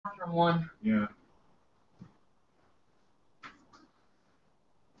wrong one. Yeah.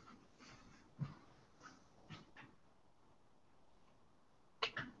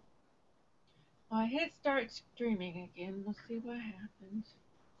 Well, I hit start streaming again. We'll see what happens.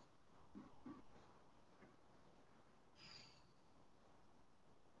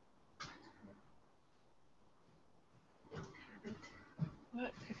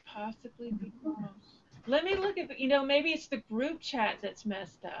 What could possibly be wrong? Let me look at, maybe it's the group chat that's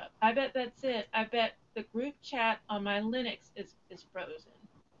messed up. I bet that's it. I bet the group chat on my Linux is frozen.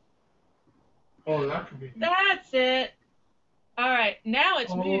 Oh, that could be. That's it. All right, now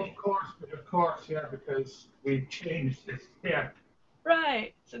it's moving. Of course, yeah, because we changed it. Yeah.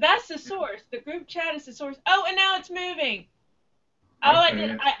 Right. So that's the source. The group chat is the source. Oh, and now it's moving. All I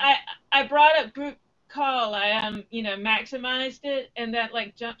did, I brought up group call. I maximized it, and that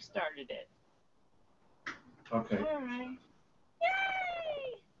like jump started it. Okay. All right.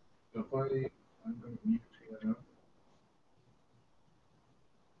 Yay! So I'm going to mute you now.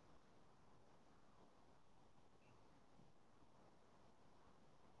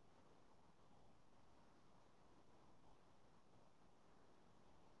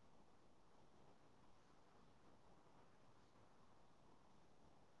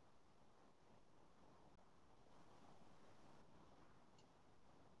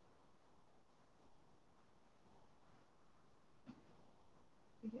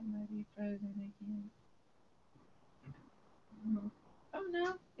 I think it might be frozen again. Oh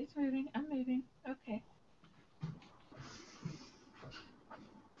no, it's moving. I'm moving. Okay.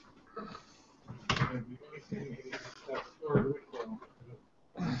 And the only thing is that third window,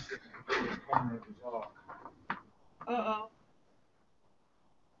 the camera is off. Uh-oh.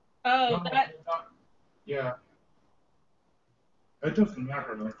 Oh, No, that. Yeah. It doesn't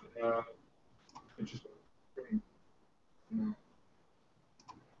matter. Like, it's just, you know.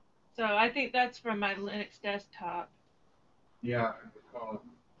 So I think that's from my Linux desktop. Yeah, I recall.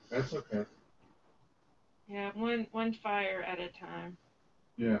 That's okay. Yeah, one fire at a time.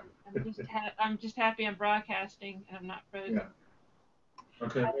 Yeah. I'm just happy I'm broadcasting and I'm not frozen. Yeah.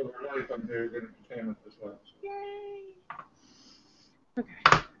 Okay, well, we're live on Very Good Entertainment as well. So. Yay! Okay.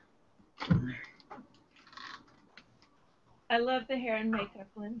 I love the hair and makeup,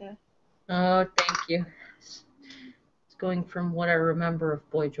 Linda. Oh, thank you. It's going from what I remember of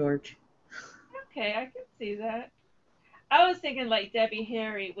Boy George. Okay, I can see that. I was thinking like Debbie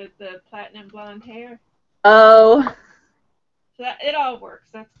Harry with the platinum blonde hair. Oh. So it all works.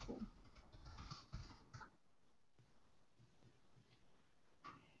 That's cool.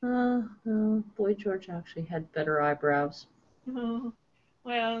 No, Boy George actually had better eyebrows. Oh,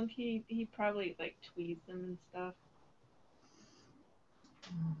 well, he probably like tweezed them and stuff.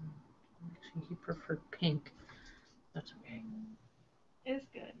 Actually, he preferred pink. That's okay. It's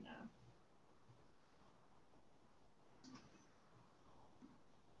good now.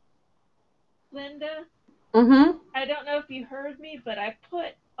 Linda? Mm-hmm. I don't know if you heard me, but I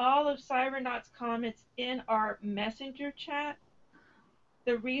put all of Cybernaut's comments in our messenger chat.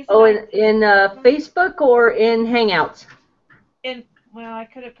 The reason in Facebook or in Hangouts? Well, I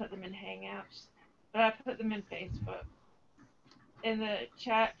could have put them in Hangouts, but I put them in Facebook. In the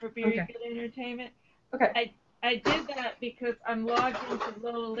chat for Beery Good Entertainment. Okay. I did that because I'm logged into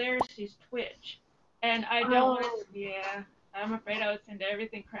Lola Laracy's Twitch, and I don't want to. Yeah, I'm afraid I would send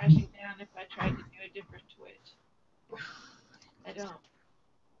everything crashing down if I tried to do a different Twitch. I don't.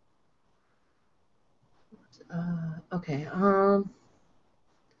 Okay. I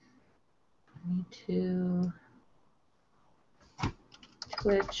need to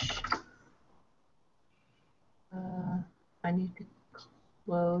Twitch. I need to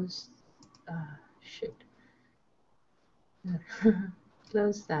close. Shoot.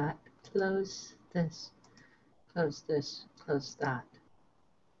 Close that. Close this. Close this. Close that.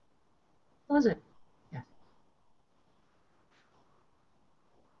 Close it. Yeah.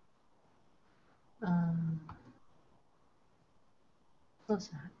 Close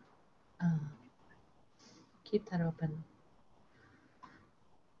that. Keep that open.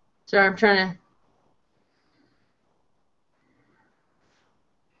 Sorry, I'm trying to.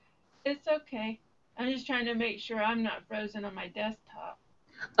 It's okay. I'm just trying to make sure I'm not frozen on my desktop.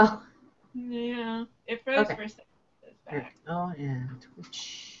 Oh. Yeah, it froze for a second. It's back. Oh, yeah.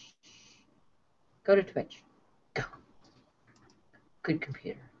 Twitch. Go to Twitch. Go. Good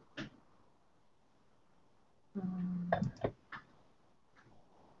computer.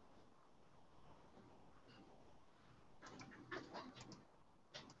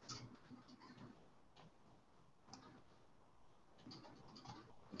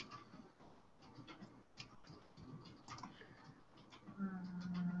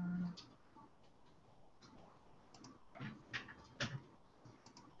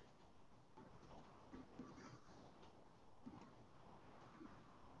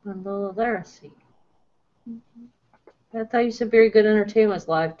 on Lola Literacy. Mm-hmm. I thought you said Very Good Entertainment was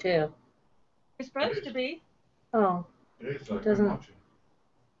live too. It's supposed to be. Oh, It is like doesn't- I'm watching.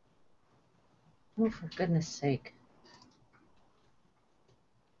 oh, for goodness sake.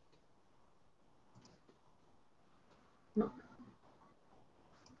 No.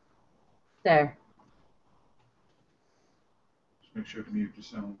 There. Just make sure to mute the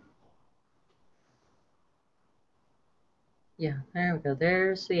sound. Yeah, there we go.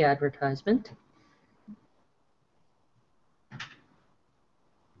 There's the advertisement.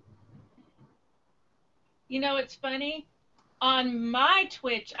 You know, it's funny. On my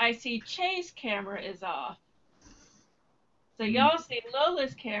Twitch, I see Chase camera is off. So y'all see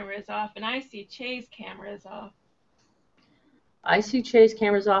Lola's camera is off, and I see Chase camera is off. I see Chase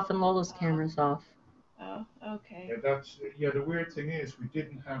cameras off and Lola's cameras off. Oh, okay. Yeah, the weird thing is we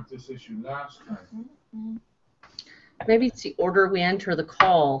didn't have this issue last time. Mm-hmm. Maybe it's the order we enter the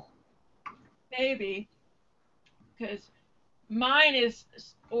call. Maybe. Because mine is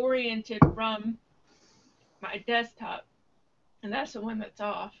oriented from my desktop, and that's the one that's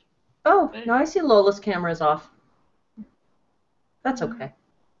off. Oh, no, I see Lola's cameras off. That's okay.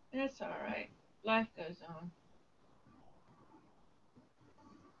 That's all right. Life goes on.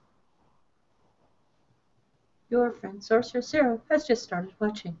 Your friend Sorcerer Zero has just started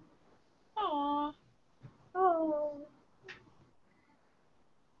watching. Aww. Oh.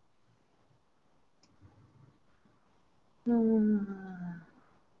 Okay.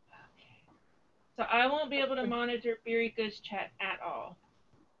 So I won't be able to monitor Beery Goods chat at all.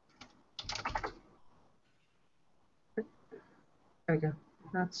 There we go.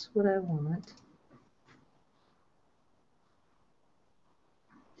 That's what I want.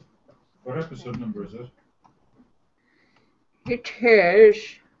 What episode number is it? It is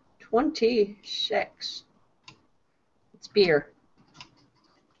 26. It's beer.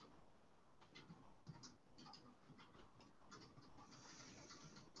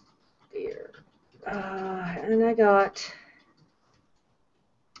 Beer. And I got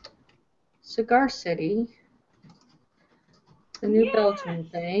Cigar City, the new Belgian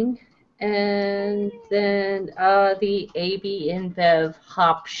thing, and then the AB InBev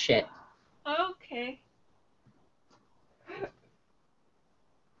hop shit. Okay.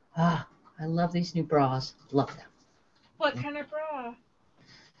 Ah, I love these new bras. Love them. What kind of bra?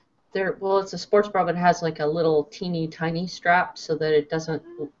 Well, it's a sports bra, but it has like a little teeny tiny strap so that it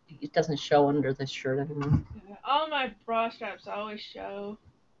doesn't show under this shirt anymore. All my bra straps always show.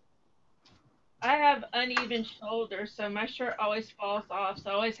 I have uneven shoulders, so my shirt always falls off. So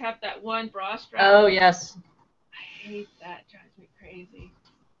I always have that one bra strap. Oh, yes. I hate that. It drives me crazy.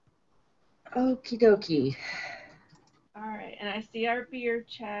 Okie dokie. All right, and I see our beer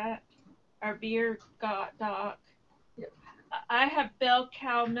chat, our beer doc. Yep. I have Bell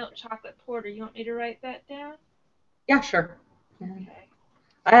Cow Milk Chocolate Porter. You want me to write that down? Yeah, sure. Okay.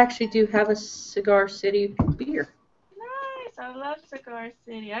 I actually do have a Cigar City beer. Nice. I love Cigar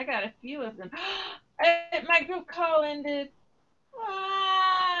City. I got a few of them. My group call ended.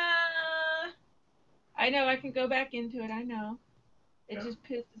 Ah. I know I can go back into it. I know. It just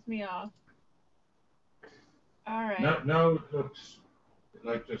pisses me off. All right. Now it looks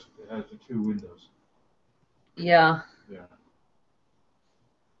like just it has the two windows. Yeah. Yeah.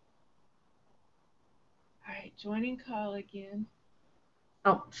 All right. Joining call again.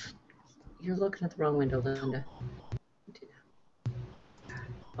 Oh, you're looking at the wrong window, Linda.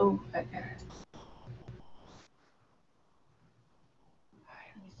 Oh, right there. All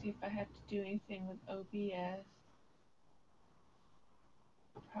right. Let me see if I have to do anything with OBS.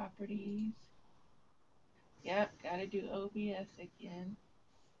 Properties. Yep. Got to do OBS again.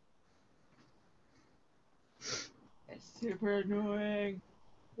 It's super annoying.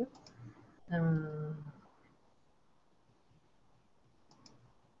 And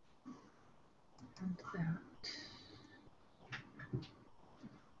that.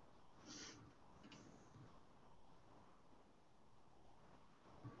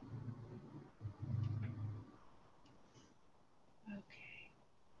 Okay.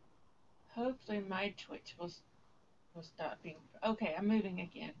 Hopefully my Twitch will stop being. Okay, I'm moving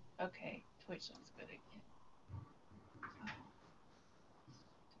again. Okay, Twitch looks good again. Oh.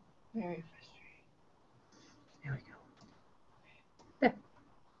 Very frustrating. There we go. There.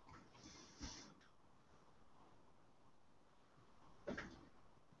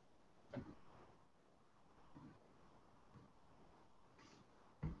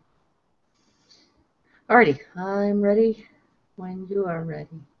 Alrighty, I'm ready when you are ready.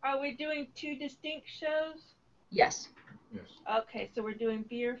 Are we doing two distinct shows? Yes. Yes. Okay, so we're doing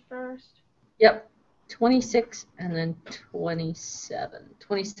beer first. Yep. 26 and then 27.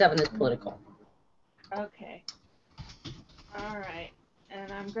 27 is political. Okay. All right.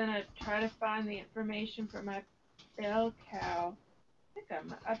 And I'm gonna try to find the information for my bell cow. I think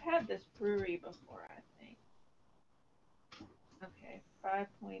I've had this brewery before, I think. Okay,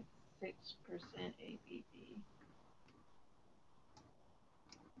 5.6% ABV.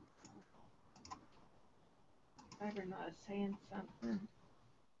 Cyber not saying something.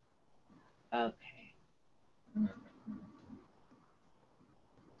 Okay.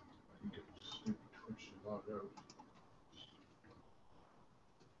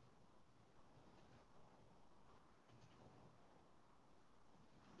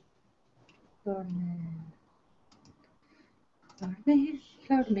 Florida man. Florida man.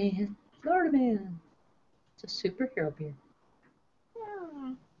 Florida man. Florida man. It's a superhero beer.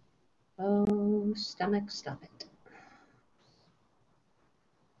 Hmm. Oh, stomach, stop it.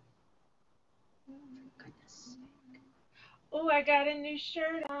 Goodness. Oh, I got a new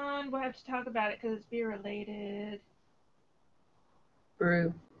shirt on. We'll have to talk about it because it's beer related.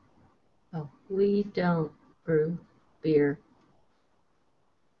 Brew. Oh, we don't brew beer.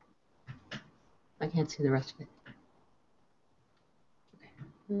 I can't see the rest of it.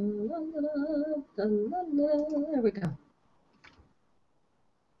 There we go.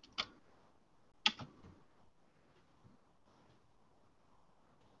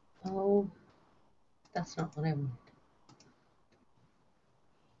 Oh, that's not what I wanted.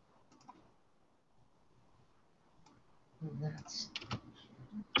 That's.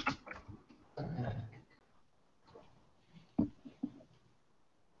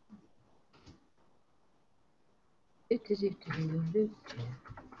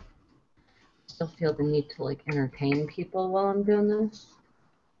 Still feel the need to like entertain people while I'm doing this.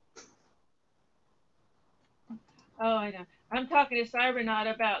 Oh, I know. I'm talking to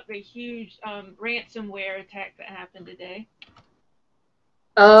Cybernaut about the huge ransomware attack that happened today.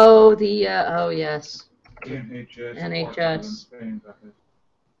 Oh, oh yes. NHS. NHS.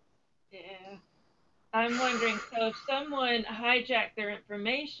 Yeah. I'm wondering, so if someone hijacked their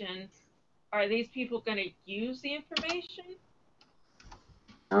information, are these people going to use the information?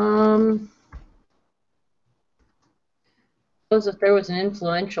 Suppose if there was an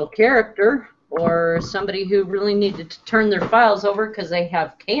influential character or somebody who really needed to turn their files over because they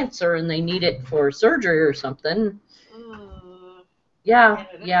have cancer and they need it for surgery or something. Yeah,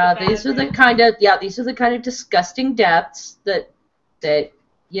 these are the kind of disgusting depths that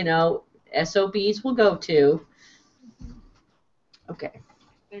you know SOBs will go to. Okay.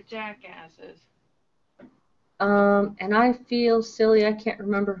 They're jackasses. And I feel silly. I can't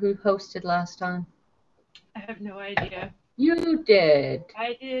remember who hosted last time. I have no idea. You did.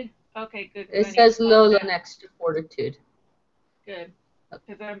 I did. Okay, good. It says Lola next to Fortitude. Good,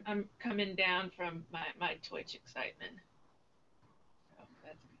 because I'm coming down from my Twitch excitement. So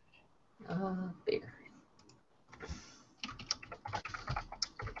that's good. Beer.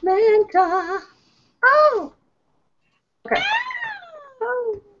 Manta. Oh. Okay.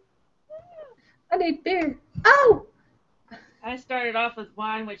 Oh. I need beer. Oh. I started off with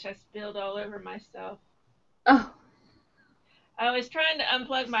wine, which I spilled all over myself. Oh. I was trying to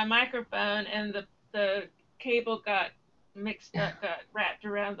unplug my microphone, and the cable got mixed up, got wrapped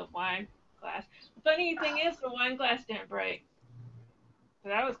around the wine glass. The funny thing is, the wine glass didn't break. So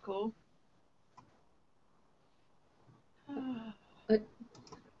that was cool. But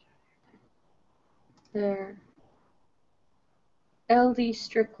there. LD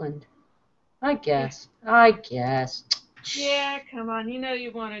Strickland. I guess. Yeah, come on. You know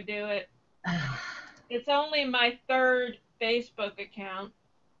you want to do it. It's only my third Facebook account.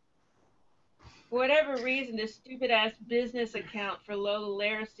 For whatever reason, this stupid-ass business account for Lola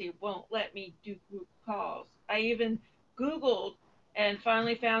Laracy won't let me do group calls. I even Googled and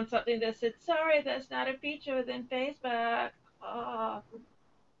finally found something that said, sorry, that's not a feature within Facebook. Oh.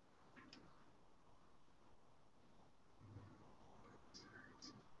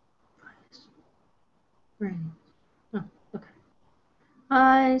 Right. Oh, okay.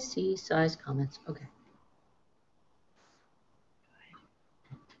 I see size comments. Okay.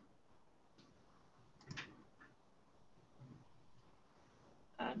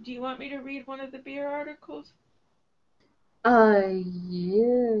 Do you want me to read one of the beer articles?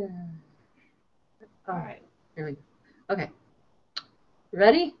 Yeah. All right. Here we go. Okay.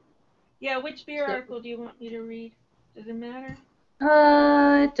 Ready? Yeah, which beer article do you want me to read? Does it matter?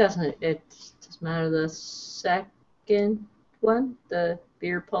 It doesn't. It doesn't matter. The second one, the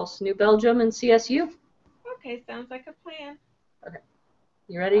Beer Pulse New Belgium and CSU. Okay, sounds like a plan. Okay.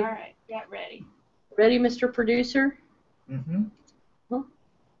 You ready? All right, get ready. Ready, Mr. Producer? Mm-hmm. Huh?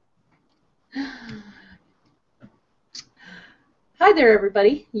 Hi there,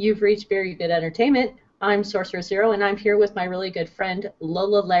 everybody. You've reached Very Good Entertainment. I'm Sorcerer Zero, and I'm here with my really good friend,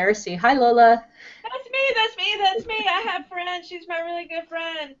 Lola Laracy. Hi, Lola. That's me. I have friends. She's my really good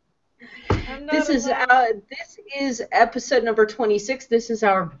friend. I'm not alone. This is episode number 26. This is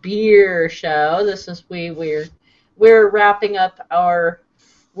our beer show. This is we're wrapping up our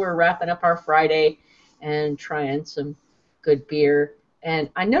Friday and trying some good beer. And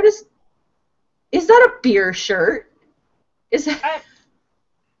I noticed, is that a beer shirt? Is that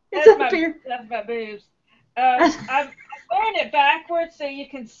is that a beer? That's my boobs. I'm wearing it backwards so you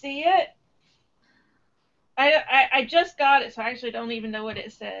can see it. I just got it, so I actually don't even know what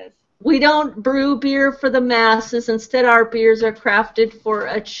it says. We don't brew beer for the masses. Instead, our beers are crafted for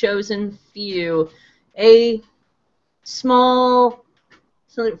a chosen few. A small,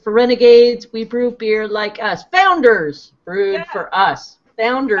 so for renegades, we brew beer like us. Founders brewed Yeah. for us.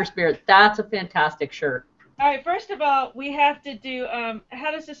 Founders beer. That's a fantastic shirt. All right. First of all, we have to do. How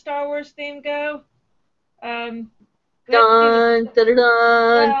does the Star Wars theme go? We have to do Dun, the. dun, dun,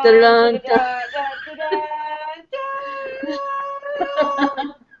 Da, dun, da, da, dun, dun. da, da, da, da,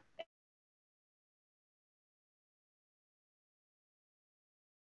 da.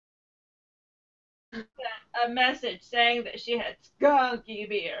 A message saying that she had skunky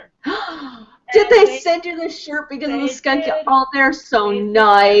beer. Did And they send you this shirt because of the they skunk? did. Oh, they're so They did.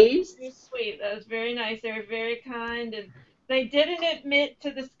 nice. That was sweet. That was very nice. They were very kind, and they didn't admit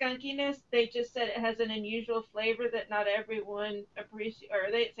to the skunkiness. They just said it has an unusual flavor that not everyone appreciates,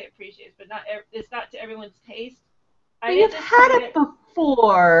 or they didn't say appreciates, but it's not to everyone's taste. I But you've didn't had dispute it it.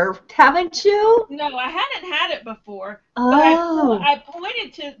 before, haven't you? No, I hadn't had it before, but Oh, I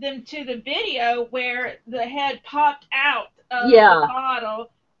pointed to them to the video where the head popped out of the yeah, bottle,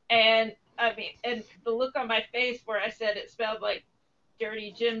 and I mean, and the look on my face where I said it smelled like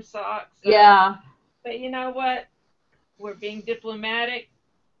dirty gym socks. So, yeah, but you know what? We're being diplomatic.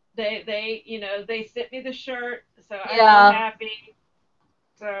 They sent me the shirt, so I feel yeah. happy.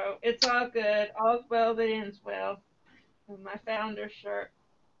 So it's all good. All's well that ends well. With my founder shirt.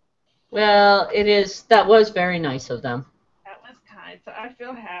 Well, that was very nice of them. That was kind. So I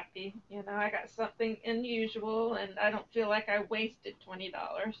feel happy. I got something unusual, and I don't feel like I wasted $20.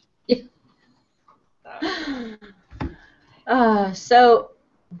 So, So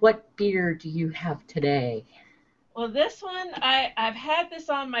what beer do you have today? well, this one I've had this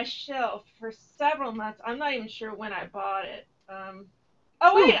on my shelf for several months. I'm not even sure when I bought it.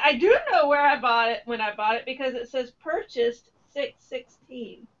 Oh wait, Ooh, I do know where I bought it when I bought it because it says purchased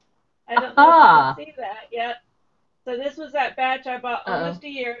 6/16. I don't know if you can aha. see that yet. So this was that batch I bought Uh-oh. almost a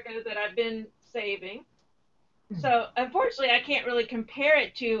year ago that I've been saving. So unfortunately, I can't really compare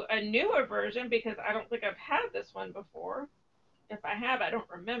it to a newer version because I don't think I've had this one before. If I have, I don't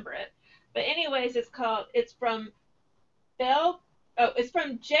remember it. But anyways, it's from Bell. Oh, it's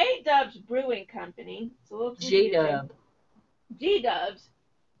from J Dubs Brewing Company. It's a little confusing. J-Dub. G Dubs,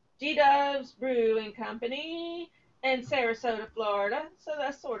 G Dubs Brewing Company in Sarasota, Florida. So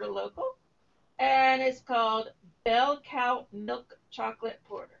that's sort of local. And it's called Bell Cow Milk Chocolate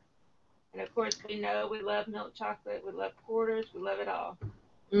Porter. And of course, we know we love milk chocolate, we love porters, we love it all.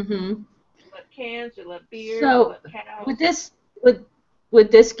 Mm-hmm. We love cans, we love beers, we So love cows. would this would would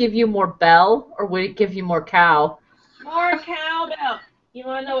this give you more bell or would it give you more cow? More cowbell. You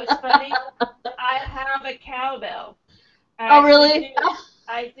want to know what's funny? I have a cowbell. I Oh, actually really? do.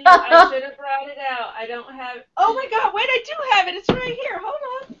 I do. I should have brought it out. I don't have. Oh my God! Wait, I do have it. It's right here. Hold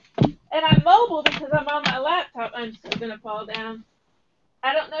on. And I'm mobile because I'm on my laptop. I'm still gonna fall down.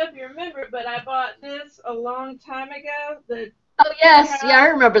 I don't know if you remember, but I bought this a long time ago. The Oh, yes. Yeah, I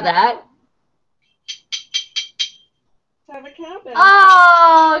cow. remember that. Have a cowbell.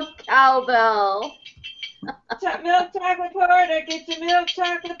 Oh, cowbell. Milk chocolate porter. Get your milk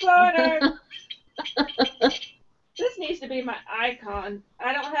chocolate porter. This needs to be my icon.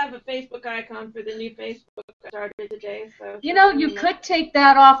 I don't have a Facebook icon for the new Facebook I started today, so You just know, so you you know. could take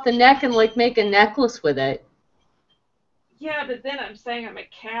that off the neck and like make a necklace with it. Yeah, but then I'm saying I'm a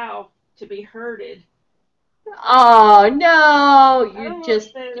cow to be herded. Oh, no. I You don't want to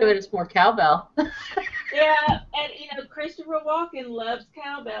just say give it that. as more cowbell. Yeah, and Christopher Walken loves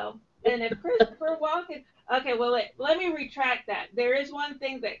cowbell. And if Christopher Walken, okay, well let me retract that. There is one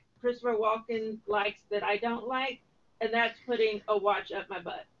thing that Christopher Walken likes that I don't like, and that's putting a watch up my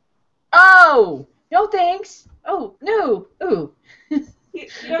butt. Oh, no thanks. Oh, no. Ooh. You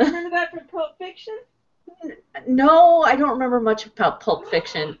don't remember that from Pulp Fiction? No, I don't remember much about Pulp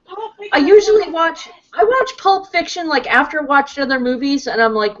Fiction. Pulp I Fiction is one usually of the watch best. I watch Pulp Fiction like after I watched other movies and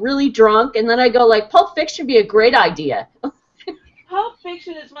I'm like really drunk and then I go like Pulp Fiction would be a great idea. Pulp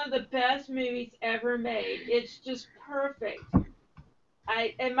Fiction is one of the best movies ever made. It's just perfect.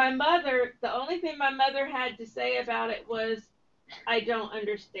 And my mother, the only thing my mother had to say about it was, I don't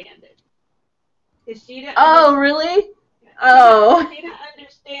understand it. Because she didn't Oh, understand. really? She didn't, Oh. she didn't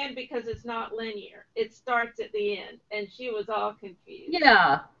understand because it's not linear. It starts at the end, and she was all confused.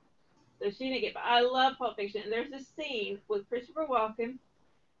 Yeah. So she didn't get. But I love Pulp Fiction. And there's a scene with Christopher Walken.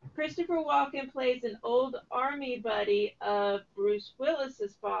 Christopher Walken plays an old army buddy of Bruce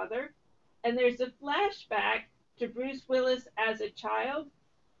Willis's father, and there's a flashback to Bruce Willis as a child,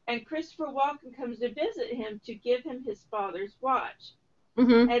 and Christopher Walken comes to visit him to give him his father's watch.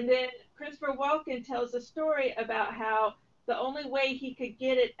 Mhm. And then Christopher Walken tells a story about how the only way he could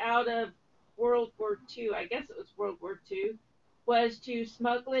get it out of World War II, I guess it was World War II, was to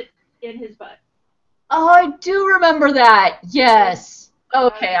smuggle it in his butt. Oh, I do remember that. Yes.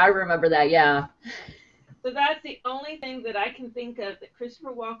 Okay, Okay. I remember that. Yeah. So that's the only thing that I can think of that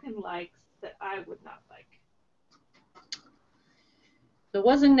Christopher Walken likes that I would not like. It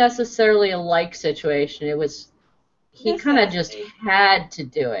wasn't necessarily a like situation. It was he kind of just Necessity. had to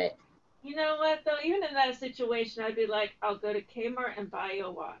do it. You know what though? Even in that situation, I'd be like, I'll go to Kmart and buy you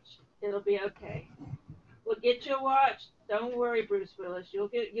a watch. It'll be okay. We'll get you a watch. Don't worry, Bruce Willis. You'll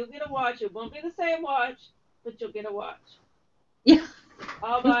get a watch. It won't be the same watch, but you'll get a watch. Yeah.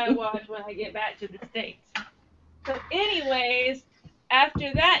 I'll buy a watch when I get back to the States. So, anyways,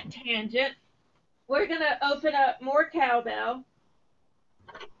 after that tangent, we're gonna open up more cowbell,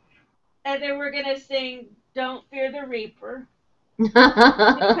 and then we're gonna sing "Don't Fear the Reaper."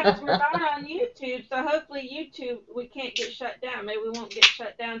 Because we're not on YouTube, so hopefully YouTube we can't get shut down. Maybe we won't get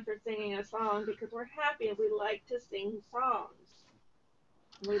shut down for singing a song because we're happy and we like to sing songs.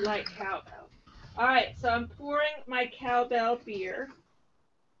 We like cowbell. All right, so I'm pouring my cowbell beer.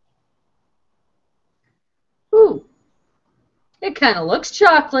 Ooh, it kind of looks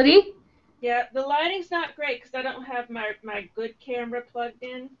chocolatey. Yeah, the lighting's not great because I don't have my good camera plugged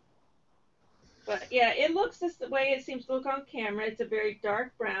in. But yeah, it looks the way it seems to look on camera. It's a very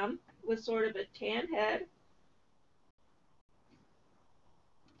dark brown with sort of a tan head.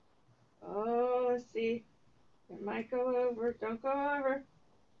 Oh, let's see. It might go over. Don't go over.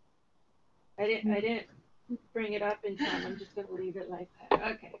 I didn't bring it up in time. I'm just gonna leave it like that.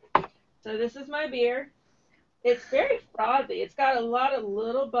 Okay. So this is my beer. It's very frothy. It's got a lot of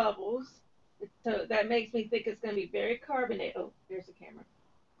little bubbles. So that makes me think it's gonna be very carbonated. Oh, there's the camera.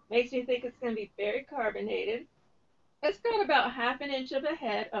 Makes me think it's gonna be very carbonated. It's got about half an inch of a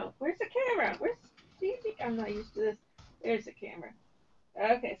head. Oh, where's the camera? I'm not used to this. There's the camera.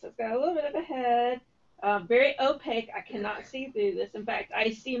 Okay, so it's got a little bit of a head. Very opaque. I cannot see through this. In fact,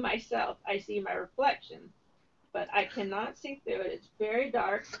 I see myself. I see my reflection, but I cannot see through it. It's very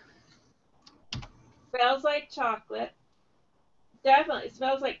dark. Smells like chocolate. Definitely. It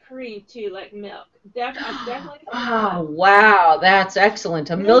smells like cream too, like milk. I'm definitely Oh wow, that's excellent.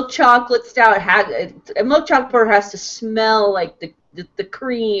 A milk chocolate stout had a milk chocolate bar has to smell like the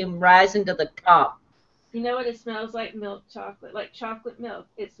cream rising to the top. You know what it smells like? Milk chocolate, like chocolate milk.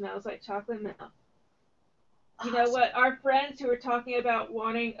 It smells like chocolate milk. You know what? Our friends who were talking about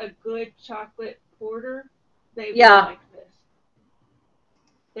wanting a good chocolate porter, they would Yeah. like this.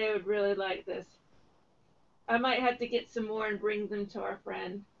 They would really like this. I might have to get some more and bring them to our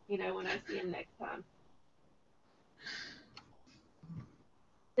friend, when I see him next time.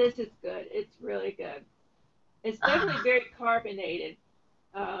 This is good. It's really good. It's definitely very carbonated.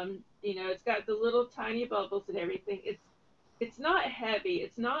 It's got the little tiny bubbles and everything. It's not heavy.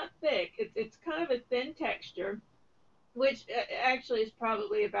 It's not thick. It's kind of a thin texture, which actually is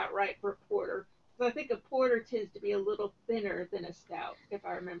probably about right for a porter. So I think a porter tends to be a little thinner than a stout, if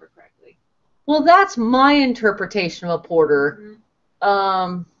I remember correctly. Well, that's my interpretation of a porter.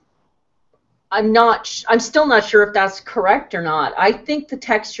 Mm-hmm. I'm still not sure if that's correct or not. I think the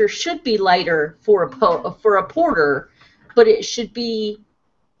texture should be lighter for a porter, but it should be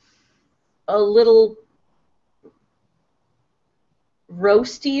a little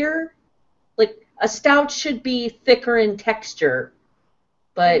roastier. Like a stout should be thicker in texture,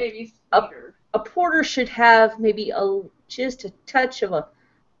 but Maybe a, sweeter. a porter should have maybe just a touch of a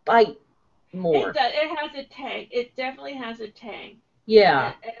bite more. It does. It has a tang. It definitely has a tang.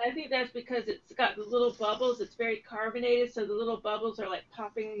 Yeah. And I think that's because it's got the little bubbles. It's very carbonated, so the little bubbles are like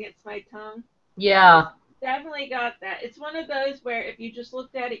popping against my tongue. Yeah. It's definitely got that. It's one of those where if you just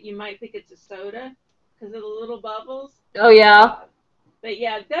looked at it, you might think it's a soda because of the little bubbles. Oh yeah. But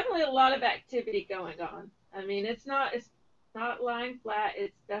yeah, definitely a lot of activity going on. I mean, it's not lying flat.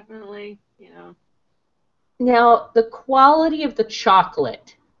 It's definitely. Now the quality of the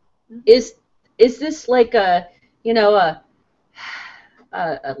chocolate Mm-hmm. is this like a you know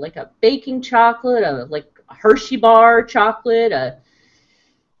like a baking chocolate, like a Hershey bar chocolate,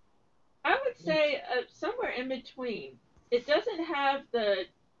 say somewhere in between. It doesn't have the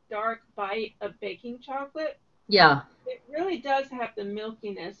dark bite of baking chocolate. Yeah. It really does have the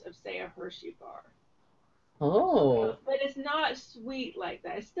milkiness of, say, a Hershey bar. Oh. But it's not sweet like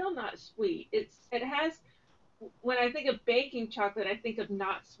that. It's still not sweet. It has, when I think of baking chocolate, I think of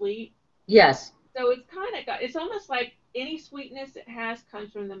not sweet. Yes. So it's kind of got, it's almost like any sweetness it has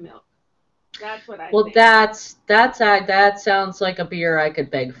comes from the milk. That's what I Well, think. that sounds like a beer I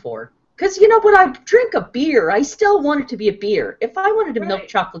could beg for. Because you know, when I drink a beer, I still want it to be a beer. If I wanted a milk Right.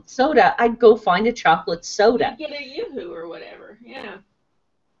 chocolate soda, I'd go find a chocolate You soda. get a yoo-hoo or whatever. Yeah.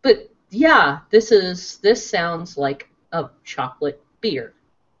 But yeah, this sounds like a chocolate beer.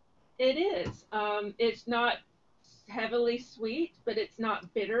 It is. It's not heavily sweet, but it's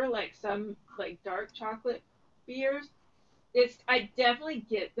not bitter like some like dark chocolate beers. I definitely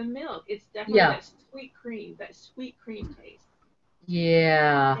get the milk. It's definitely Yeah. that sweet cream taste.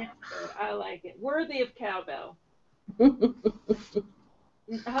 Yeah. It's good. I like it. Worthy of cowbell. No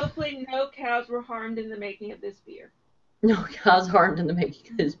Hopefully, no cows were harmed in the making of this beer. cow's harmed in the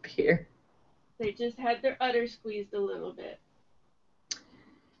making of this beer. They just had their udder squeezed a little bit.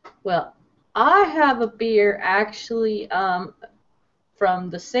 Well, I have a beer actually from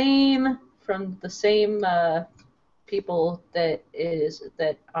the same people that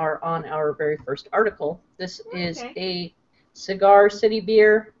are on our very first article. This is Okay. a Cigar City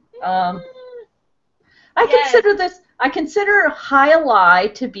beer. Yes. I consider High Lie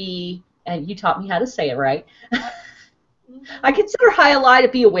to be, and you taught me how to say it right. I Mm-hmm. consider High Lie to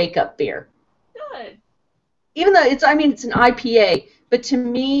be a wake up beer. Good. Even though it's an IPA, but to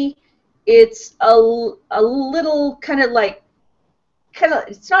me, it's a little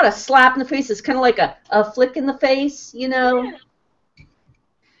it's not a slap in the face. It's kind of like a flick in the face, you know. Yeah.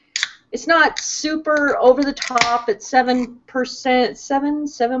 It's not super over the top at 7%,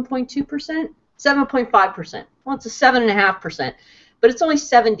 7.2%, 7.5%. Well, it's a 7.5%, but it's only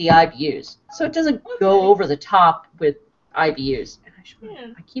 70 IBUs, so it doesn't go Okay. over the top with IBUs. And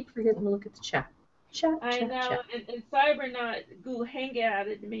Yeah. I keep forgetting to look at the chat. I know. Chat. And Cybernaut goo hang out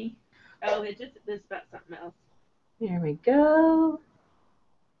at me. Oh, it just this about something else. There we go.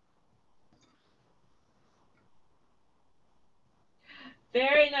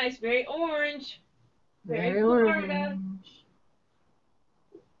 Very nice. Very orange. Very Very Florida. orange.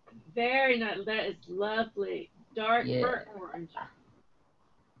 Very nice. That is lovely. Dark Yeah. burnt orange.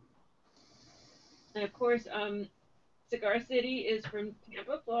 And of course, Cigar City is from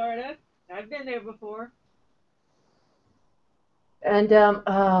Tampa, Florida. I've been there before. And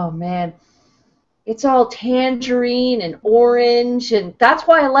oh man, it's all tangerine and orange, and that's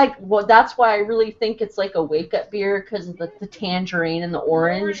why that's why I really think it's like a wake up beer because of the tangerine and the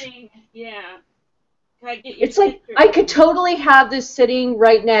orange. Morning. Yeah. Gotta get your It's like citrus I could in. totally have this sitting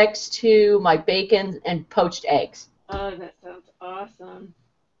right next to my bacon and poached eggs. Oh, that sounds awesome.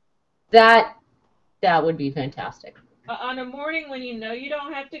 That that would be fantastic. On a morning when you know you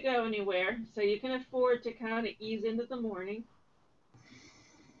don't have to go anywhere, so you can afford to kind of ease into the morning.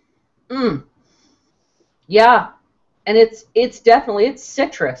 Mm, yeah, and it's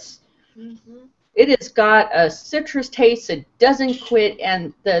citrus. Hmm. It has got a citrus taste that doesn't quit,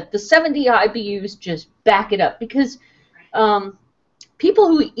 and the 70 IBUs just back it up because um, people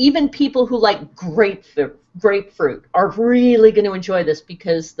who like grapefruit are really going to enjoy this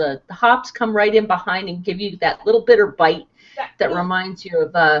because the hops come right in behind and give you that little bitter bite That that cool. reminds you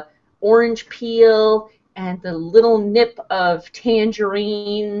of orange peel and the little nip of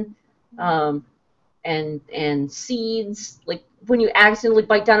tangerine um, and seeds. Like when you accidentally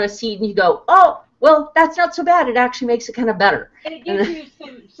bite down a seed and you go, oh, well, that's not so bad. It actually makes it kind of better. And it gives And you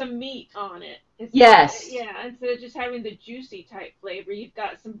some meat on it. It's not, yes. yeah. Instead of just having the juicy type flavor, you've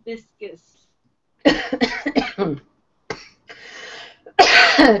got some viscous.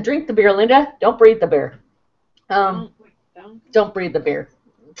 Drink the beer, Linda. Don't breathe the beer. Um, Don't. don't breathe the beer.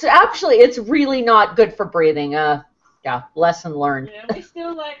 It's really not good for breathing. Yeah, lesson learned. Yeah, we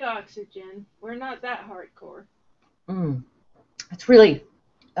still like oxygen. We're not that hardcore. Mm, it's really,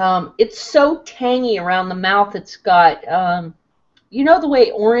 it's so tangy around the mouth. It's got, you know, the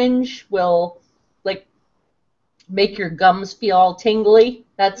way orange will like make your gums feel all tingly.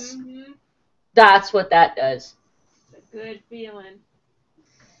 Hmm. That's what that does. It's a good feeling.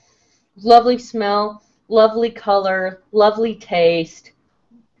 Lovely smell, lovely color, lovely taste.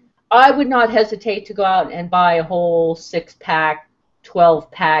 I would not hesitate to go out and buy a whole 6 pack,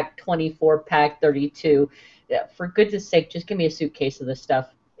 12 pack, 24 pack, 32. Yeah, for goodness sake, just give me a suitcase of this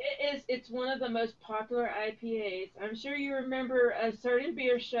stuff. It is. It's one of the most popular IPAs. I'm sure you remember a certain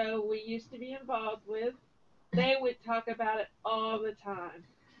beer show we used to be involved with. They would talk about it all the time.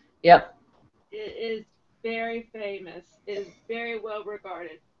 Yep. It is very famous. It is very well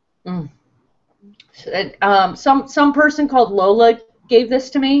regarded. Mm. Some person called Lola gave this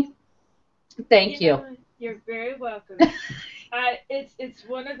to me. Thank you. You're very welcome. It's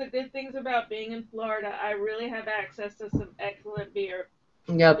one of the good things about being in Florida. I really have access to some excellent beer.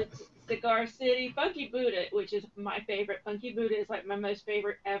 Yep. It's Cigar City, Funky Buddha, which is my favorite. Funky Buddha is like my most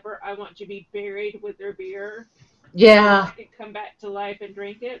favorite ever. I want to be buried with their beer so Yeah. I can come back to life and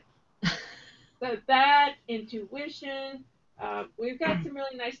drink it. So that, intuition, we've got some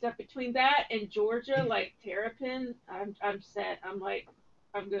really nice stuff between that and Georgia, like Terrapin. I'm set. I'm like,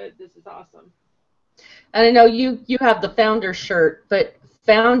 I'm good. This is awesome. And I know you have the Founders shirt, but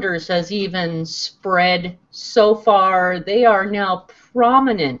Founders has even spread so far. They are now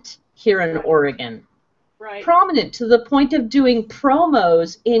prominent here in Right. Oregon. Right. Prominent to the point of doing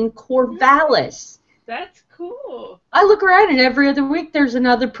promos in Corvallis. That's cool. I look around and every other week there's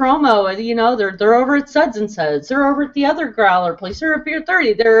another promo. You know, they're over at Suds and Suds. They're over at the other growler place. They're at Beer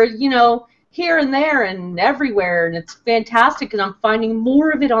 30. They're, here and there and everywhere, and it's fantastic, and I'm finding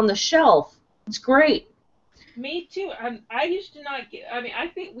more of it on the shelf. It's great. Me too. I used to not get. I mean, I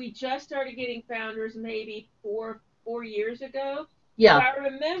think we just started getting Founders maybe four years ago. Yeah. But I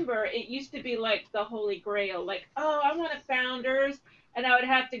remember it used to be like the Holy Grail. Like, oh, I want a Founders, and I would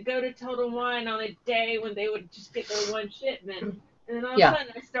have to go to Total Wine on a day when they would just get their one shipment. And then all of a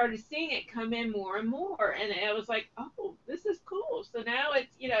sudden, I started seeing it come in more and more, and I was like, oh, this is cool. So now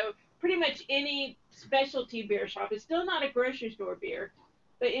it's pretty much any specialty beer shop. It's still not a grocery store beer.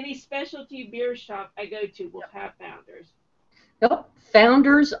 But any specialty beer shop I go to will have Founders. Yep.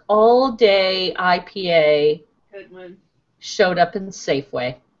 Founders All Day IPA Good one. showed up in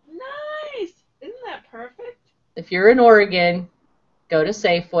Safeway. Nice. Isn't that perfect? If you're in Oregon, go to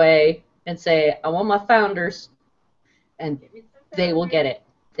Safeway and say, I want my Founders, and they will get it.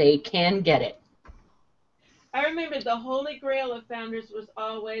 They can get it. I remember the Holy Grail of Founders was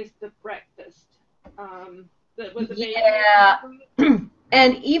always the breakfast. Yeah.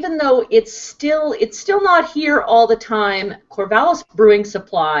 And even though it's still not here all the time, Corvallis Brewing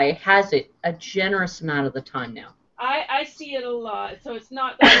Supply has it a generous amount of the time now. I see it a lot, so it's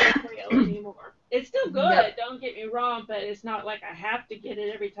not the Holy Grail anymore. It's still good, Yep. Don't get me wrong, but it's not like I have to get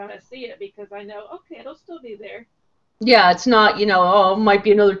it every time I see it because I know, okay, it'll still be there. Yeah, it's not, it might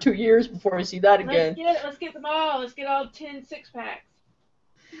be another 2 years before I see that again. Let's get them all. Let's get all 10 six-packs.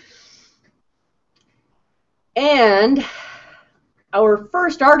 And our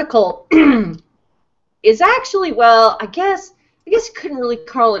first article is actually, well, I guess you couldn't really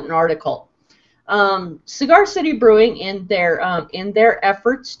call it an article. Cigar City Brewing, in their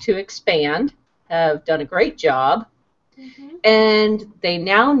efforts to expand, have done a great job, and they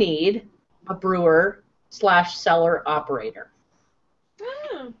now need a brewer/cellar operator.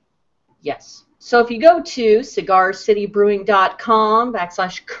 Oh. Yes. So if you go to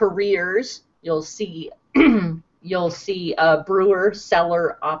cigarcitybrewing.com/careers, you'll see a brewer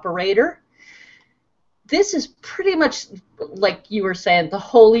cellar operator. This is pretty much, like you were saying, the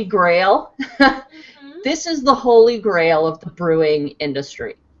holy grail. This is the holy grail of the brewing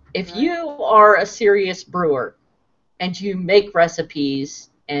industry. If you are a serious brewer and you make recipes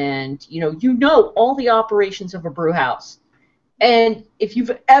and you know all the operations of a brew house, and if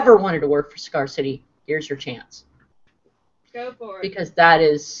you've ever wanted to work for Cigar City, here's your chance. Go for it. Because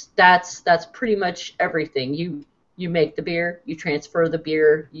that's pretty much everything. You make the beer, you transfer the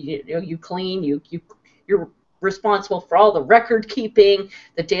beer, you clean, you're responsible for all the record keeping,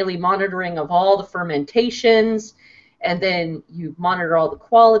 the daily monitoring of all the fermentations, and then you monitor all the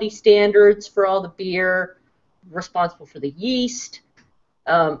quality standards for all the beer, responsible for the yeast.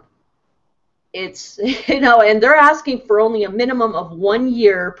 It's and they're asking for only a minimum of 1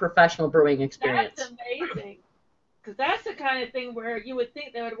 year professional brewing experience. That's amazing. Because that's the kind of thing where you would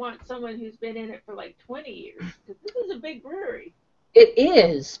think they would want someone who's been in it for like 20 years. Because this is a big brewery. It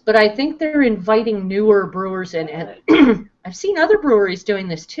is, but I think they're inviting newer brewers in. And I've seen other breweries doing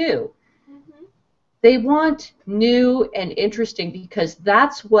this too. They want new and interesting because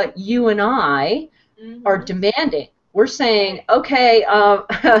that's what you and I are demanding. We're saying, okay,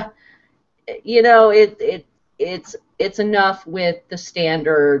 it's enough with the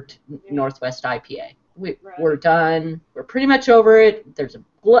standard Northwest IPA. We're done. We're pretty much over it. There's a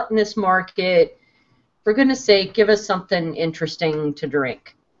gluttonous market. For goodness sake, give us something interesting to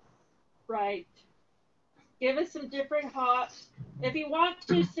drink. Right. Give us some different hops. If you want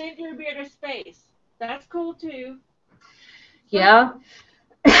to, send your beer to space. That's cool too. Yeah.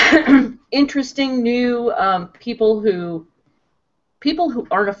 Interesting new people who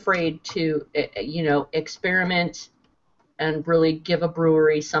aren't afraid to experiment and really give a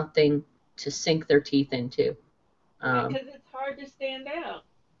brewery something to sink their teeth into. Because it's hard to stand out.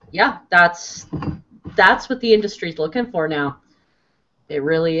 Yeah, that's what the industry's looking for now. It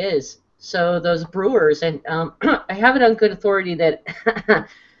really is. So those brewers, and I have it on good authority that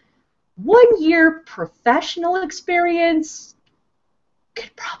 1 year professional experience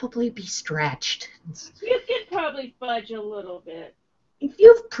could probably be stretched. You could probably fudge a little bit. If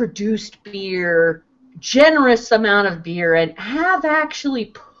you've produced beer, generous amount of beer, and have actually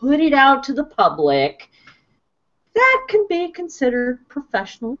put it out to the public, that can be considered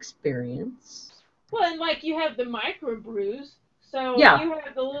professional experience. Well, and like you have the microbrews. So Yeah. you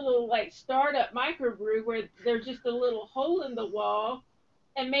have the little like startup microbrew where there's just a little hole in the wall,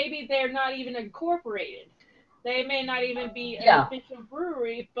 and maybe they're not even incorporated. They may not even be an Yeah. official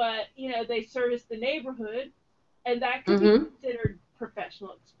brewery, but they service the neighborhood, and that could be Mm-hmm. considered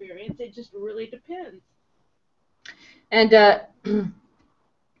professional experience. It just really depends. And as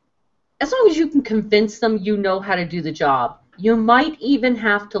long as you can convince them you know how to do the job, you might even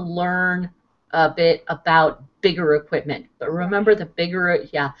have to learn a bit about bigger equipment. But remember, the bigger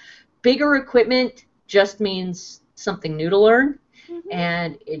equipment just means something new to learn, Mm-hmm.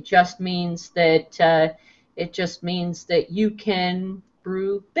 and it just means that you can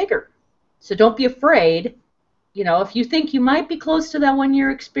brew bigger. So don't be afraid. If you think you might be close to that 1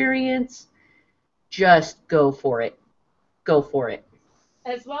 year experience, just go for it. Go for it.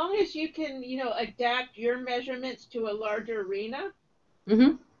 As long as you can, adapt your measurements to a larger arena,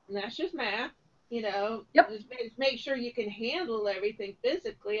 Mm-hmm. and that's just math, Yep. just make sure you can handle everything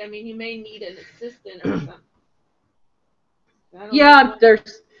physically. I mean, you may need an assistant or something. Yeah,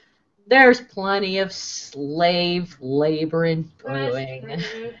 there's plenty of slave labor in brewing. That's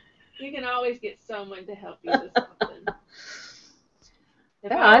true. You can always get someone to help you with something.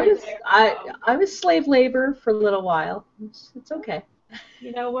 I was slave labor for a little while. It's okay.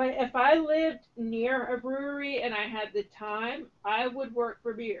 You know what? If I lived near a brewery and I had the time, I would work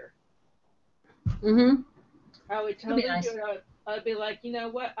for beer. Mm-hmm. I would That'd be totally nice. do it. I'd be like, you know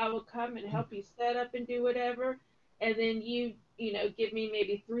what? I will come and help you set up and do whatever, and then give me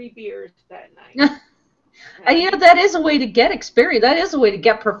maybe 3 beers that night. And that is a way to get experience. That is a way to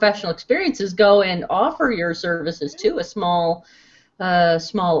get professional experiences. Go and offer your services to a small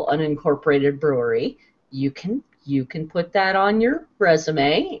unincorporated brewery. You can put that on your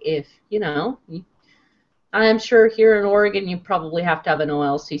resume if I'm sure here in Oregon you probably have to have an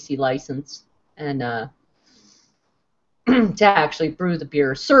OLCC license and to actually brew the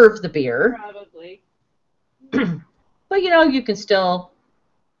beer, serve the beer. Probably. But you can still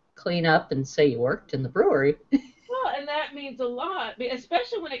clean up and say you worked in the brewery. Well, and that means a lot,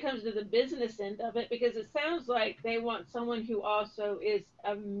 especially when it comes to the business end of it, because it sounds like they want someone who also is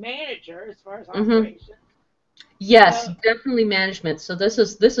a manager as far as operations. Yes, definitely management. So this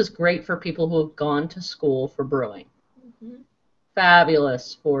is great for people who have gone to school for brewing. Mm-hmm.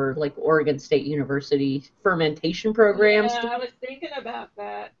 Fabulous for like Oregon State University fermentation programs. Yeah, I was thinking about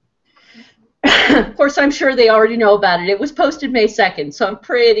that. Of course, I'm sure they already know about it. It was posted May 2nd, so I'm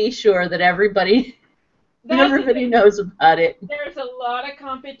pretty sure that everybody knows about it. There's a lot of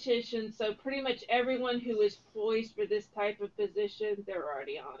competition, so pretty much everyone who is poised for this type of position, they're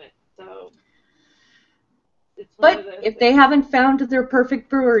already on it. So it's one of But those if they haven't found their perfect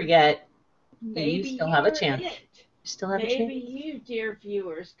brewer yet, maybe you still have a chance. Maybe you, dear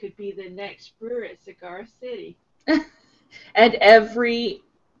viewers, could be the next brewer at Cigar City. And every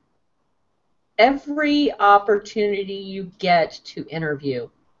opportunity you get to interview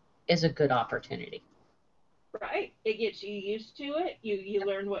is a good opportunity. Right. It gets you used to it. You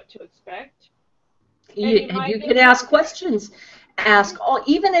learn what to expect. And you can ask questions.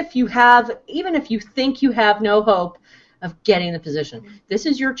 Even if you think you have no hope of getting the position. This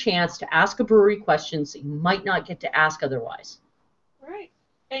is your chance to ask a brewery questions that you might not get to ask otherwise. Right.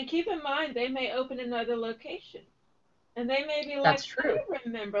 And keep in mind, they may open another location. And they may be like, That's true. I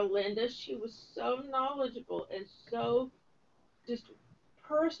remember Linda. She was so knowledgeable and so just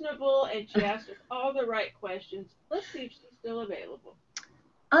personable, and she asked us all the right questions. Let's see if she's still available.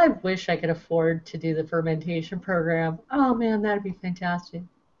 I wish I could afford to do the fermentation program. Oh, man, that'd be fantastic.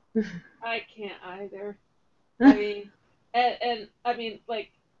 I can't either. I mean, and I mean,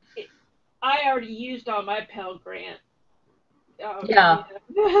 like, I already used all my Pell Grant. Yeah.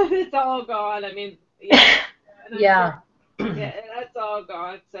 It's all gone. I mean, yeah. Yeah. Yeah, that's all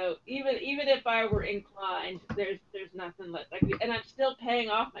gone. So even if I were inclined, there's nothing left. And I'm still paying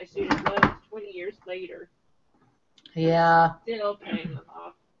off my student loans 20 years later. Yeah. I'm still paying them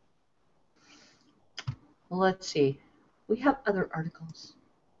off. Well, let's see. We have other articles.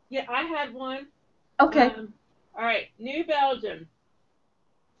 Yeah, I had one. Okay. All right, New Belgium.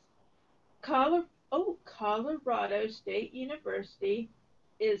 Colorado State University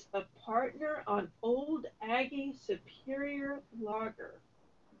is a partner on Old Aggie Superior Lager.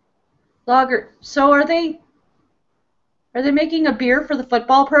 Lager. So are they making a beer for the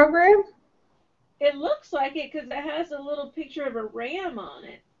football program? It looks like it because it has a little picture of a ram on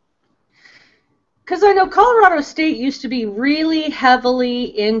it. Because I know Colorado State used to be really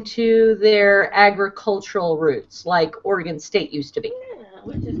heavily into their agricultural roots, like Oregon State used to be. Yeah,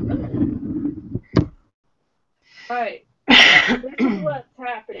 which is good. All right. This is what's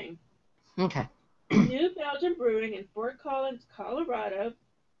happening. Okay. New Belgium Brewing in Fort Collins, Colorado,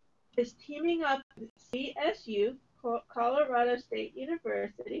 is teaming up with CSU, Colorado State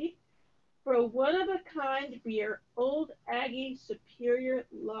University, for a one-of-a-kind beer, Old Aggie Superior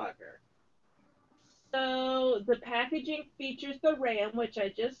Lager. So the packaging features the ram, which I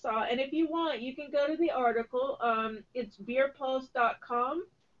just saw, and if you want, you can go to the article. It's beerpulse.com,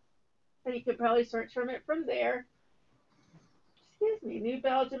 and you can probably search from it from there. Excuse me, New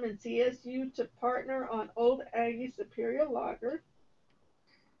Belgium and CSU to partner on Old Aggie Superior Lager.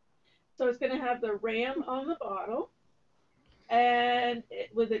 So it's going to have the ram on the bottle, and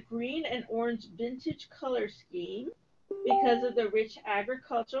with a green and orange vintage color scheme because of the rich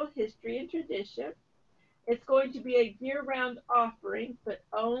agricultural history and tradition. It's going to be a year-round offering, but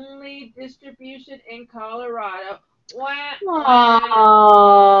only distribution in Colorado. Wah, wah.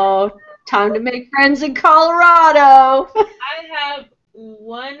 Oh, time to make friends in Colorado. I have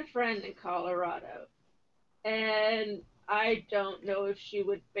one friend in Colorado, and I don't know if she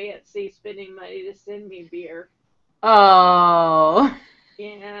would fancy spending money to send me beer. Oh.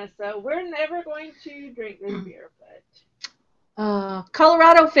 Yeah, so we're never going to drink this beer, but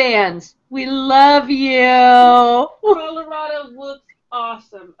Colorado fans, we love you. Colorado looks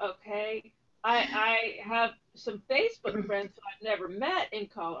awesome, okay? I have some Facebook friends who I've never met in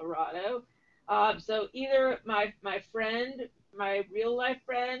Colorado. So either my friend, my real life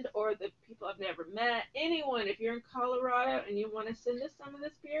friend, or the people I've never met, anyone, if you're in Colorado and you want to send us some of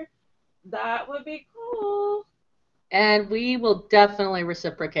this beer, that would be cool. And we will definitely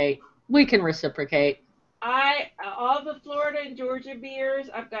reciprocate. We can reciprocate. All the Florida and Georgia beers,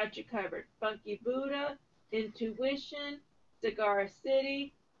 I've got you covered. Funky Buddha, Intuition, Cigar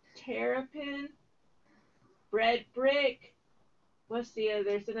City, Terrapin, Bread Brick. What's the other?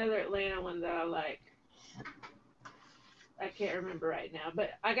 There's another Atlanta one that I like. I can't remember right now,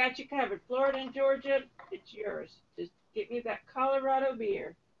 but I got you covered. Florida and Georgia, it's yours. Just get me that Colorado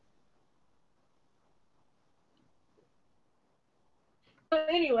beer. But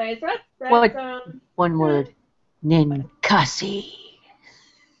anyways, that's One word. Ninkasi.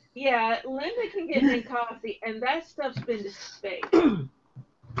 Yeah, Linda can get Ninkasi, and that stuff's been to space.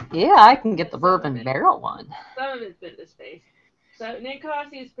 Yeah, I can get the bourbon barrel one. Some of it's been to space. So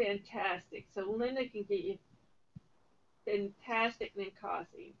Ninkasi is fantastic. So Linda can get you fantastic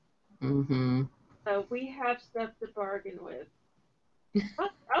Ninkasi. Mm-hmm. So we have stuff to bargain with.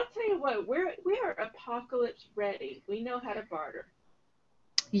 I'll tell you what, we are apocalypse ready. We know how to barter.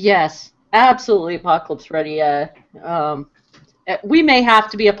 Yes, absolutely apocalypse ready. We may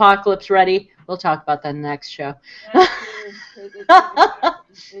have to be apocalypse ready. We'll talk about that in the next show.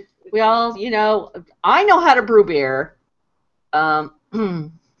 We all, I know how to brew beer. And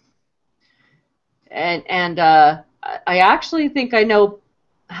I actually think I know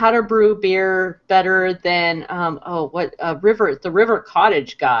how to brew beer better than the River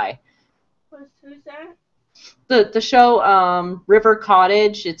Cottage guy. Who's that? The show River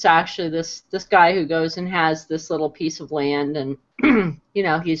Cottage. It's actually this guy who goes and has this little piece of land, and he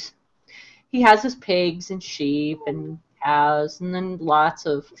has his pigs and sheep and cows, and then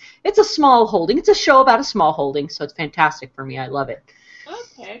it's a small holding. It's a show about a small holding, so it's fantastic for me. I love it.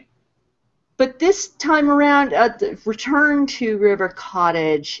 Okay. But this time around, at the return to River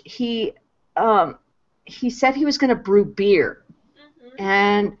Cottage, he said he was going to brew beer,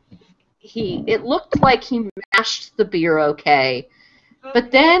 and it looked like he mashed the beer okay, but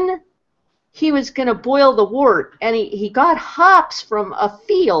then he was going to boil the wort, and he got hops from a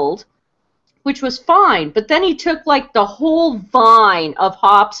field, which was fine, but then he took like the whole vine of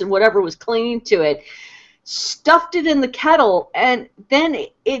hops and whatever was clinging to it, stuffed it in the kettle, and then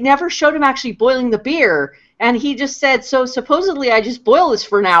it never showed him actually boiling the beer, and he just said, so supposedly I just boil this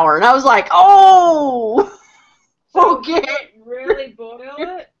for an hour, and I was like, oh, okay. Really boil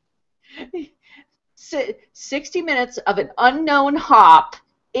it? 60 minutes of an unknown hop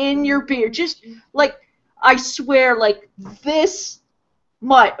in your beer, just like, I swear, like this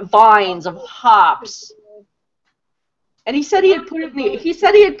much vines of hops. And he said he had put it in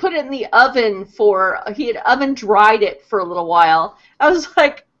the oven he had oven dried it for a little while. I was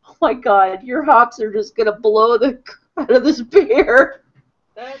like, oh my God, your hops are just gonna blow the crap out of this beer.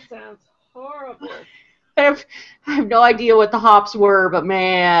 That sounds horrible. I have no idea what the hops were, but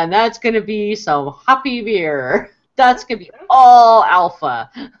man, that's gonna be some hoppy beer. That's gonna be all alpha.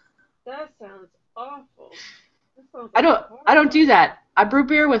 That sounds awful. That sounds I like don't a hard I don't do one. that. I brew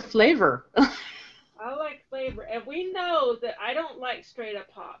beer with flavor. I like flavor, and we know that I don't like straight up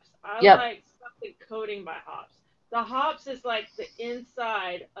hops. I Yep. like something coating by hops. The hops is like the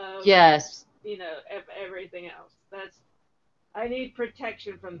inside of Yes. of everything else. I need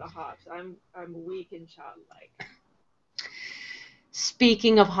protection from the hops. I'm weak and childlike.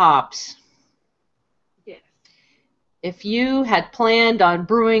 Speaking of hops, Yes. if you had planned on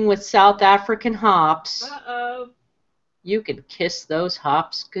brewing with South African hops, Uh-oh. you could kiss those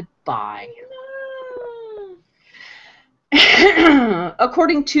hops goodbye. No.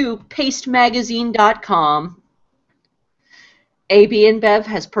 According to pastemagazine.com, AB InBev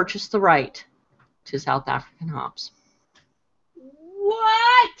has purchased the right to South African hops.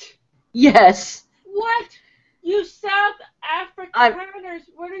 What? Yes. What? You South Africaners,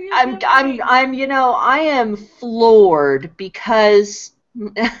 what are you I'm doing? I am floored because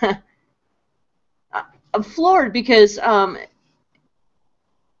I'm floored because AB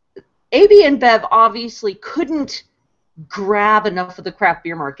InBev obviously couldn't grab enough of the craft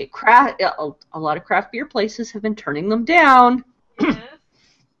beer market. A lot of craft beer places have been turning them down. Yes.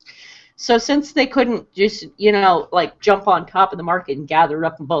 So since they couldn't just, like jump on top of the market and gather it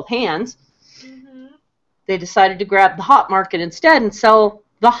up in both hands, they decided to grab the hop market instead and sell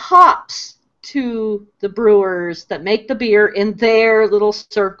the hops to the brewers that make the beer in their little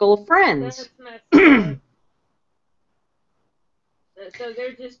circle of friends. That's messed up. So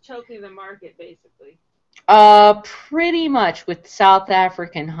they're just choking the market, basically. Pretty much with South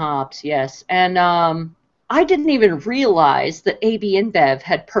African hops, yes. And I didn't even realize that AB InBev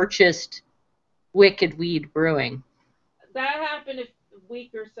had purchased Wicked Weed Brewing. That happened a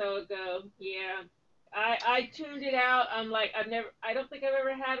week or so ago. Yeah, I tuned it out. I'm like, I don't think I've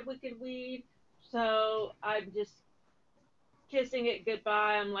ever had Wicked Weed, so I'm just kissing it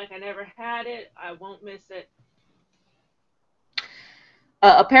goodbye. I'm like, I never had it. I won't miss it.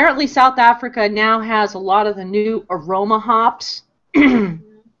 Apparently, South Africa now has a lot of the new aroma hops.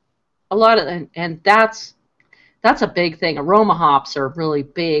 A lot of, and that's a big thing. Aroma hops are a really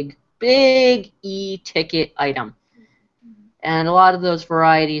big e-ticket item. And a lot of those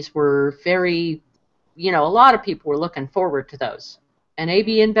varieties were very, a lot of people were looking forward to those. And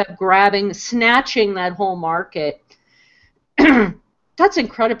AB InBev snatching that whole market, that's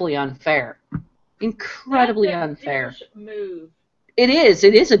incredibly unfair. Incredibly That's a unfair. douche move. It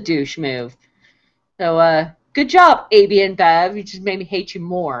is a douche move. So, good job, AB InBev. You just made me hate you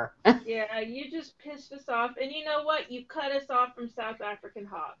more. Yeah, you just pissed us off. And you know what? You cut us off from South African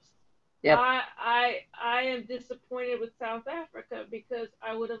hops. Yep. I am disappointed with South Africa because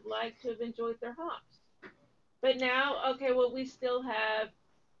I would have liked to have enjoyed their hops. But now, okay, well, we still have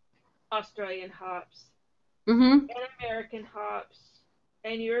Australian hops Mm-hmm. and American hops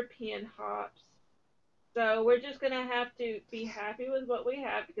and European hops. So we're just going to have to be happy with what we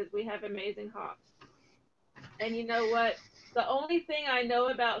have because we have amazing hops. And you know what? The only thing I know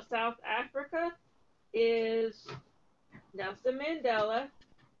about South Africa is Nelson Mandela,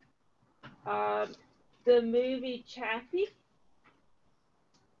 the movie Chappie,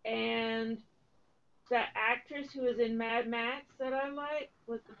 and the actress who was in Mad Max that I like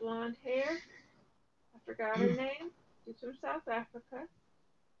with the blonde hair. I forgot her name. She's from South Africa.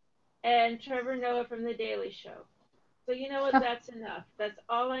 And Trevor Noah from The Daily Show. So you know what? That's enough. That's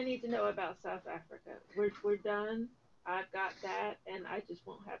all I need to know about South Africa. We're done. I've got that, and I just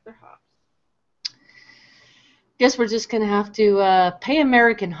won't have their hops. Guess we're just going to have to pay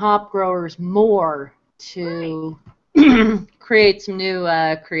American hop growers more to create some new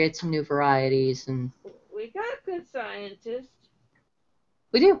varieties, and We got good scientists.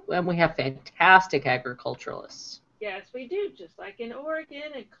 we do, and we have fantastic agriculturalists. Yes, we do. Just like in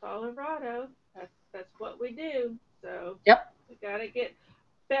Oregon and Colorado, that's what we do. So Yep. we gotta get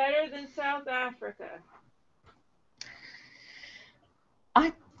better than South Africa.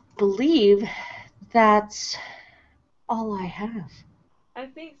 I believe that's all I have. I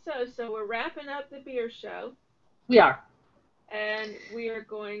think so. So we're wrapping up the beer show. We are. And we are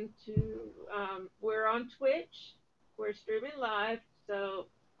going to, we're on Twitch. We're streaming live. So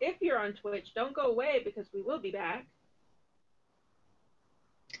if you're on Twitch, don't go away because we will be back.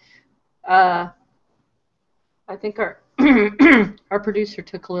 I think our our producer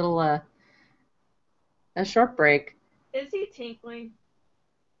took a little a short break. Is he tinkling?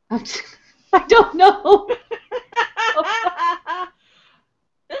 I don't know.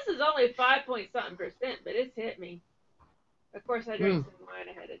 This is only 5 point something percent, but it's hit me. Of course, I drank some wine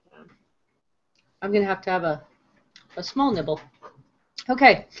ahead of time. I'm going to have a small nibble.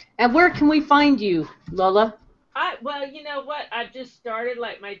 Okay, and where can we find you, Lola? Well, you know what? I've just started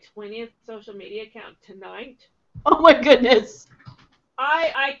like my 20th social media account tonight. Oh my goodness.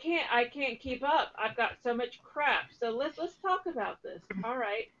 I can't keep up. I've got so much crap. So let's talk about this. All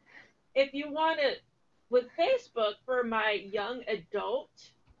right. If you want to, with Facebook for my young adult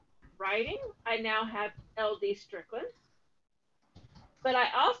writing, I now have LD Strickland. But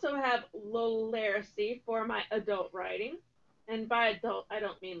I also have Lolacy for my adult writing. And by adult, I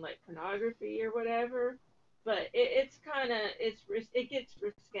don't mean like pornography or whatever. But it's kind of it gets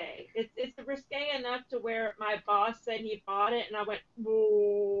risque. It's risque enough to where my boss said he bought it, and I went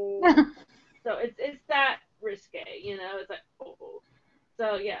whoa. So it's that risque, you know. It's like oh.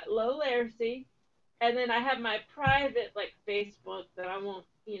 So yeah, Lolacy, and then I have my private like Facebook that I won't,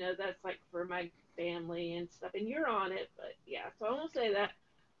 you know, that's like for my family and stuff. And you're on it, but yeah, so I won't say that.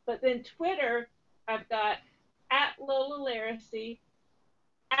 But then Twitter, I've got at Lolacy,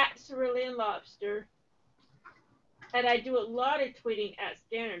 at Cerulean Lobster, and I do a lot of tweeting at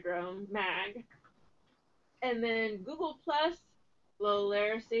Scannerdrome Mag. And then Google Plus,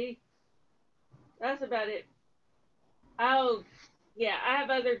 Lolacy. That's about it. Oh, yeah, I have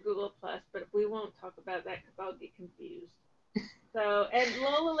other Google Plus, but we won't talk about that because I'll get confused. So, and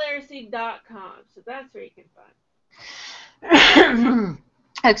lolalacy.com. So that's where you can find.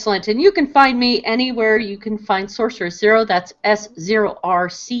 Excellent. And you can find me anywhere you can find Sorceress Zero. That's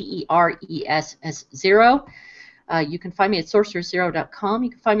S0RCERES0. You can find me at sorceresszero.com. You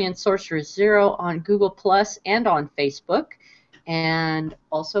can find me on Sorceress Zero on Google Plus and on Facebook, and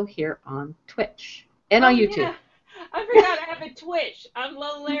also here on Twitch and on YouTube. Yeah. I forgot I have a Twitch. I'm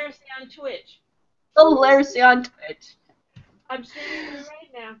Lolacy on Twitch. Lolacy on Twitch. I'm streaming it right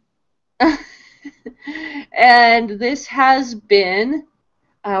now. And this has been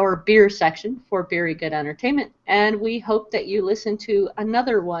our beer section for Beery Good Entertainment, and we hope that you listen to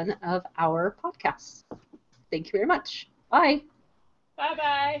another one of our podcasts. Thank you very much. Bye.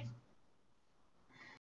 Bye-bye.